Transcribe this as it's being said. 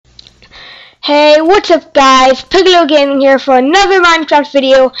Hey, what's up guys? PiggoloGaming here for another Minecraft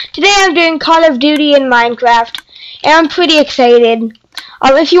video. Today I'm doing Call of Duty in Minecraft, and I'm pretty excited.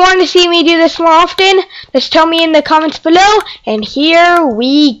 If you want to see me do this more often, just tell me in the comments below, and here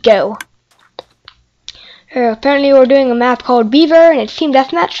we go. Apparently we're doing a map called Beaver, and it's Team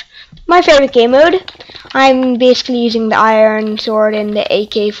Deathmatch. My favorite game mode. I'm basically using the iron sword and the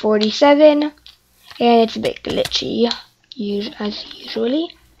AK-47, and it's a bit glitchy, as usually.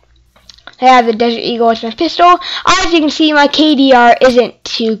 I have the Desert Eagle as my pistol. As you can see, my KDR isn't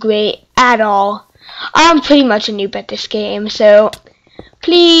too great at all. I'm pretty much a noob at this game, so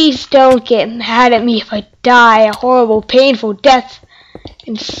please don't get mad at me if I die a horrible, painful death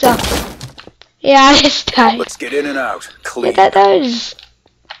and suffering. Yeah, I just died. Let's get in and out. Clean. Yeah, that is...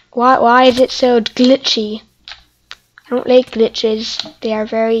 Why is it so glitchy? I don't like glitches. They are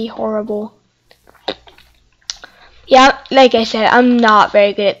very horrible. Yeah, like I said, I'm not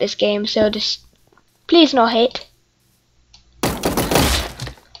very good at this game, so just please no hate.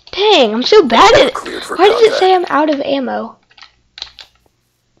 Dang, I'm so bad at it. Why does it say I'm out of ammo?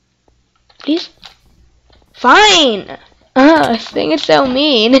 Please? Fine! This thing is so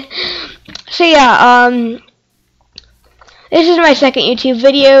mean. So yeah, this is my second YouTube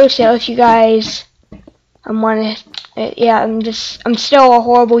video, so if you guys wanna, yeah, I'm still a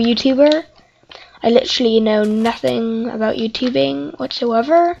horrible YouTuber. I literally know nothing about YouTubing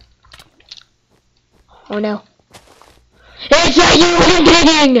whatsoever. Oh no. It's not you I'm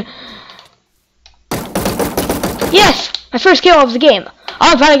getting! Yes! My first kill of the game.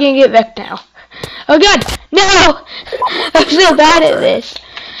 I'm probably gonna get wrecked now. Oh god! No! I'm so bad at this.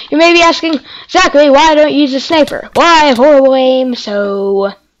 You may be asking, exactly why I don't use a sniper? Well, I have horrible aim,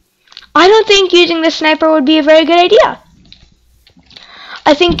 so I don't think using the sniper would be a very good idea.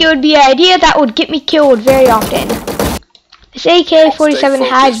 I think it would be an idea that would get me killed very often. This AK-47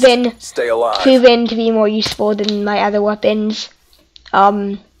 has been proven to be more useful than my other weapons.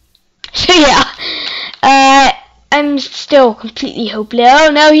 So yeah, I'm still completely hopeless.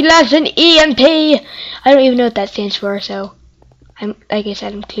 Oh no, he loves an EMP! I don't even know what that stands for, so like I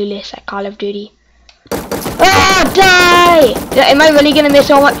said, I'm clueless at Call of Duty. Oh, die! Am I really gonna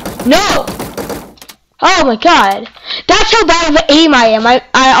miss all my... No! Oh my god. That's how bad of an aim I am. I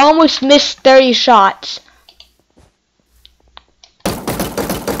almost missed 30 shots.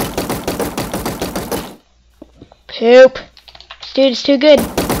 Poop. This dude is too good.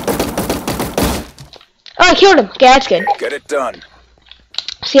 Oh, I killed him. Okay, that's good. Get it done.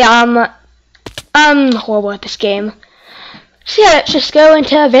 So yeah, I'm horrible at this game. So yeah, let's just go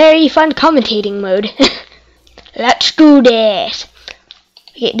into a very fun commentating mode. Let's do this.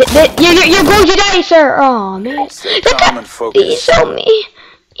 Okay, you're going to die, sir. Oh man, he's so mean.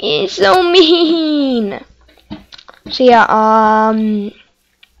 He's so mean. So yeah,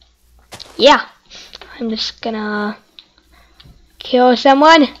 yeah, I'm just gonna kill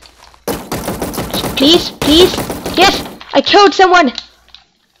someone. Please, please, yes, I killed someone.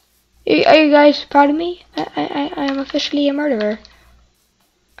 Are you guys proud of me? I am officially a murderer.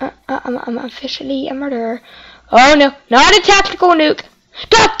 I'm officially a murderer. Oh no, not a tactical nuke.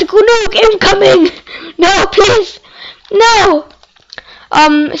 Tactical nuke incoming! No, please! No!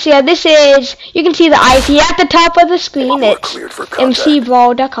 So yeah, this is, you can see the IP at the top of the screen. It's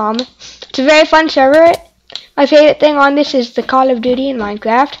mcbrawl.com. It's a very fun server. My favorite thing on this is the Call of Duty in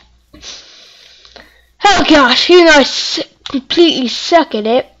Minecraft. Oh gosh, even though I completely suck at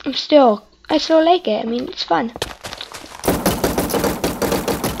it, I still like it. I mean, it's fun.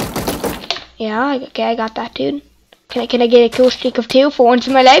 Yeah, okay, I got that dude. Can I get a kill streak of 2 for once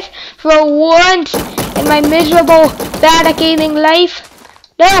in my life? For once in my miserable, bad at gaming life?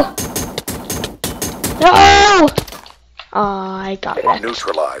 No! No! Oh, I got that.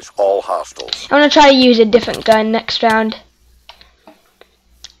 Neutralize all hostiles. I'm gonna try to use a different gun next round.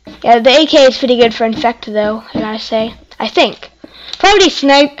 Yeah, the AK is pretty good for infect though, I gotta say. I think. Probably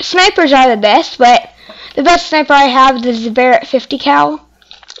snipers are the best, but the best sniper I have is the Barrett 50 cal.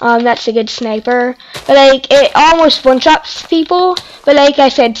 That's a good sniper, but like it almost one-shots people. But like I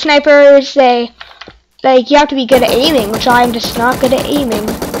said, snipers, you have to be good at aiming, which I'm just not good at aiming.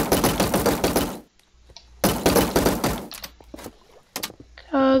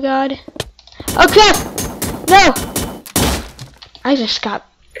 Oh god! Oh crap! No! I just got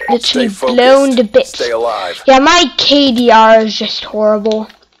literally blown to bits. Stay alive. Yeah, my KDR is just horrible.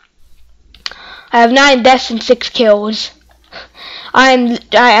 I have 9 deaths and 6 kills. I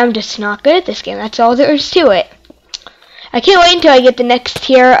am just not good at this game. That's all there is to it. I can't wait until I get the next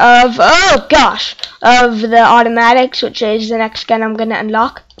tier of, oh gosh, of the automatics, which is the next gun I'm gonna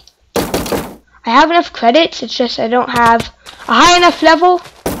unlock. I have enough credits. It's just I don't have a high enough level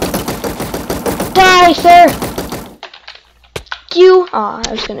Die, sir! You. Oh,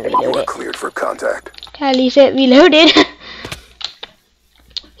 I was gonna reload it. Cleared for contact. At least it reloaded.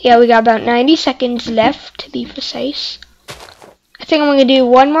 Yeah, we got about 90 seconds left to be precise. I think I'm gonna do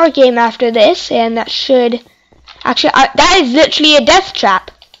one more game after this, and that should actually that is literally a death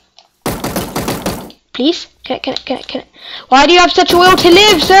trap. Please, can I? Why do you have such a will to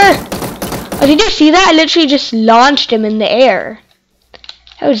live, sir? Oh, did you see that? I literally just launched him in the air.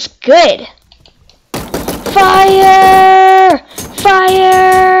 That was good. Fire!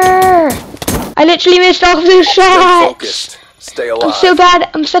 Fire! I literally missed all of those shots. Focused. Stay alive. I'm so bad.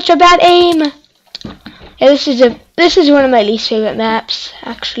 I'm such a bad aim. Yeah, this is one of my least favorite maps,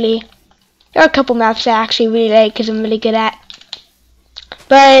 actually. There are a couple maps I actually really like because I'm really good at.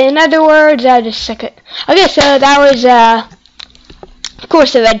 But in other words, I just suck it. Okay, so that was of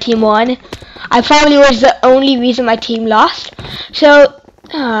course the red team won. I probably was the only reason my team lost. So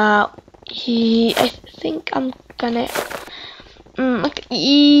I think I'm gonna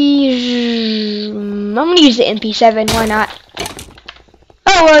use the MP7. Why not?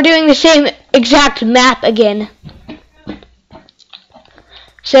 Oh, we're doing the same exact map again.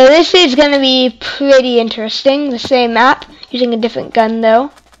 So this is gonna be pretty interesting. The same map, using a different gun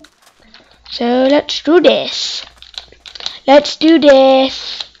though. So let's do this. Let's do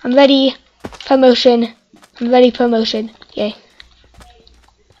this. I'm ready. Promotion. I'm ready. Promotion. Yay.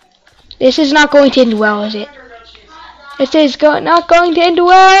 This is not going to end well, is it? This is not going to end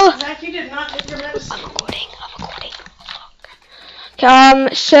well. Zach, you did not take your medicine. I'm recording.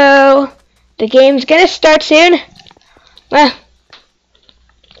 So the game's gonna start soon.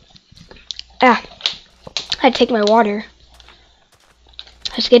 I'd take my water.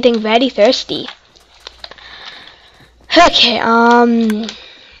 I was getting very thirsty. Okay,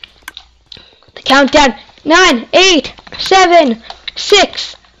 the countdown. 9, 8, 7,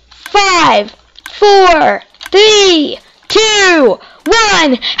 6, 5, 4, 3, 2,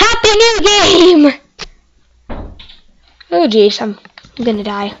 1. Happy New Game! Oh jeez, I'm gonna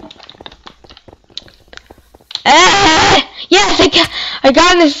die. Yes, I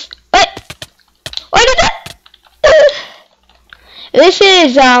got this. What is that?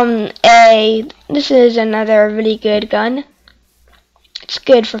 This is another really good gun. It's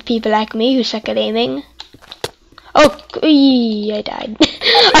good for people like me who suck at aiming. Oh, I died.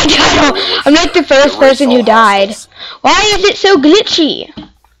 I died. I'm like the first person who died. Why is it so glitchy?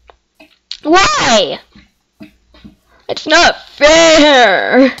 Why? It's not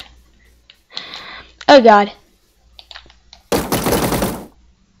fair. Oh god.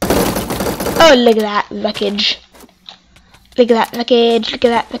 Oh, look at that wreckage. Look at that wreckage. Look at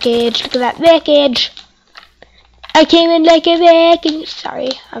that wreckage. Look at that wreckage. I came in like a wrecking.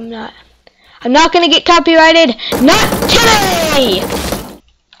 Sorry, I'm not gonna get copyrighted. Not today.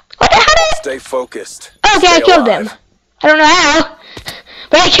 What the hell? Stay focused. Okay, I killed him. I don't know how,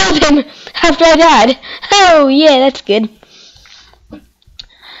 but I killed him after I died. Oh yeah, that's good.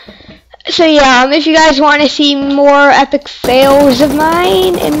 So yeah, if you guys want to see more epic fails of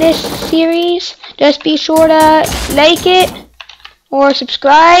mine in this series, just be sure to like it or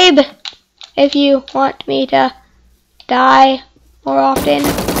subscribe if you want me to die more often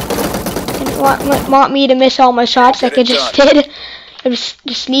and want me to miss all my shots like I just did.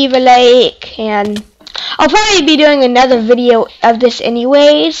 Just leave a like, and I'll probably be doing another video of this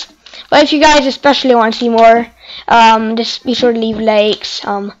anyways. But if you guys especially want to see more, just be sure to leave likes,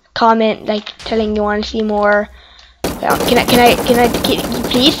 comment like telling you want to see more. Can I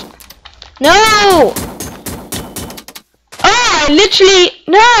please? No! Oh, I literally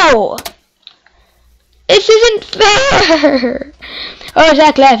no! This isn't fair. Oh,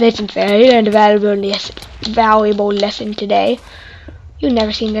 Zach left. It isn't fair. You learned a valuable lesson today. You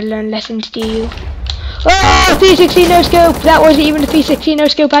never seem to learn lessons, do you? Oh, P16 no scope. That wasn't even a P16 no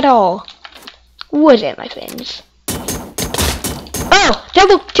scope at all. Was it, my friends? Oh,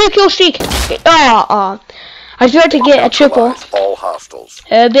 two kill streak. I was about to get a triple. All hostiles.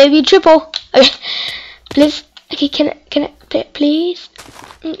 Baby triple. Okay, please. Okay, can I play, please?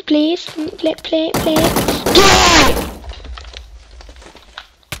 Please, play. Die!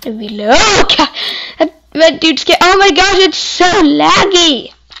 Reload. Oh, God. That dude's scared. Oh my gosh, it's so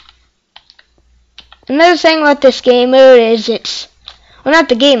laggy. Another thing about this game mode is well, not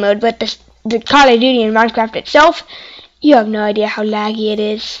the game mode, but the Call of Duty and Minecraft itself. You have no idea how laggy it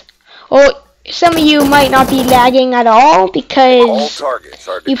is. Well, some of you might not be lagging at all because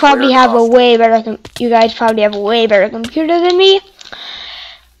you probably have you guys probably have a way better computer than me.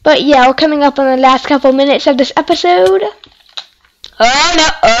 But yeah, we're coming up on the last couple minutes of this episode. Oh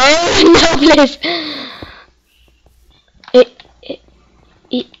no, please.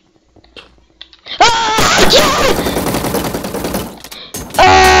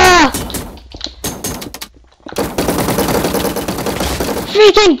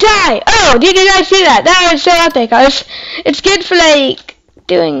 Freaking die! Oh, did you guys see that? That was so epic. It's good for like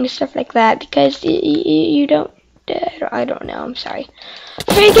doing stuff like that because you don't. I don't know. I'm sorry.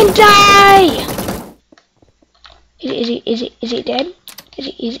 Freaking die! Is he dead?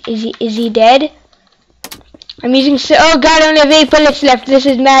 Is he dead? I'm using oh god, I only have 8 bullets left. This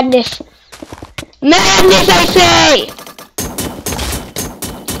is madness. Madness, I say!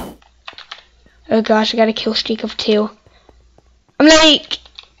 Oh gosh, I got a kill streak of 2. I'm like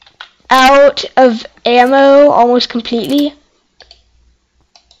out of ammo almost completely.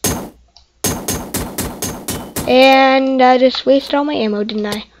 And I just wasted all my ammo, didn't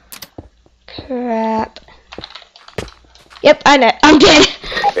I? Crap. Yep, I know. I'm dead.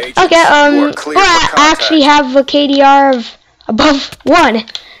 Agents, Okay, I actually have a KDR of above 1.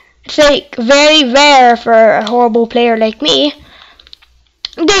 It's like very rare for a horrible player like me.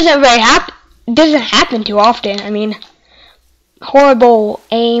 It doesn't happen too often. I mean, horrible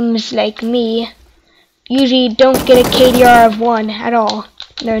aims like me usually don't get a KDR of 1 at all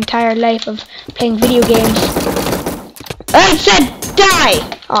in their entire life of playing video games. I said die!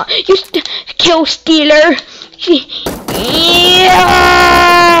 Oh, you kill stealer! Yeah!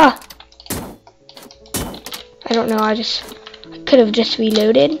 I don't know, I could have just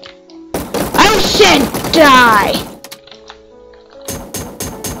reloaded. I said die!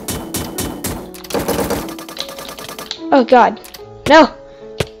 Oh god. No!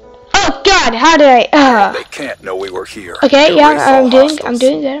 Oh god, how did I They can't know we were here. Okay, yeah, I'm doing hostiles.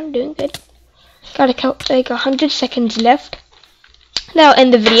 good. Got like 100 seconds left. Now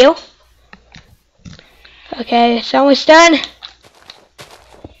end the video. Okay, it's almost done.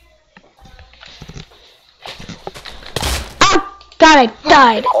 Oh god, I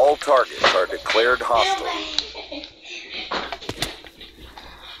died. All targets are declared hostile.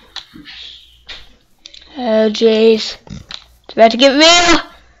 Oh jeez. It's about to get real.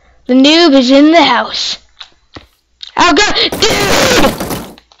 The noob is in the house. Oh god,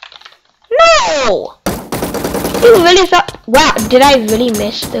 dude! No! You really thought, wow, did I really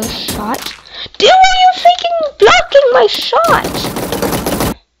miss those shots? Dude, why are you freaking blocking my shots?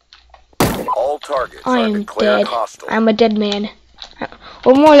 All targets I are am declared dead. hostile. I'm a dead man.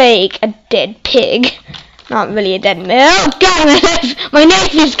 Or more like a dead pig. Not really a dead man. Oh god, my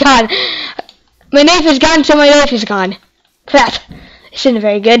knife is gone. My knife is gone, so my life is gone. Crap. This isn't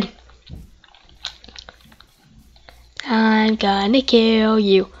very good. I'm gonna kill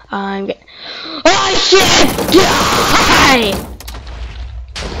you. Oh shit! Die!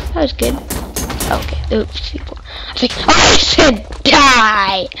 That was good. Okay, oops, people. I was like, I said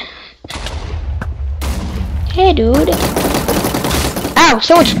die! Hey, dude. Ow,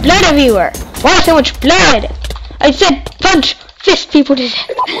 so much blood everywhere. Why so much blood? I said punch, fist people to death.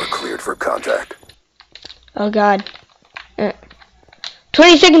 We're cleared for contact. Oh god.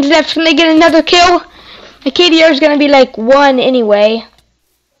 20 seconds left. Can they get another kill? My KDR is gonna be like 1 anyway.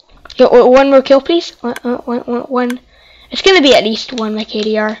 Yo, 1 more kill, please. One. It's gonna be at least 1. My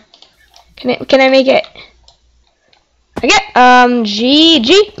KDR. Can I make it? Okay.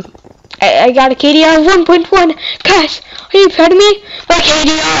 GG. I got a KDR of 1.1. Guys, are you proud of me? My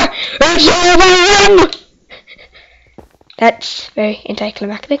KDR is over 1. That's very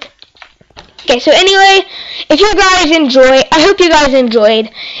anticlimactic. Okay, so anyway, if you guys enjoy, I hope you guys enjoyed.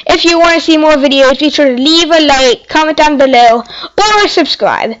 If you want to see more videos, be sure to leave a like, comment down below, or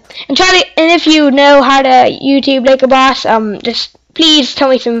subscribe. And if you know how to YouTube like a boss, just please tell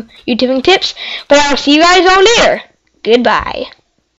me some YouTubing tips. But I'll see you guys all later. Goodbye.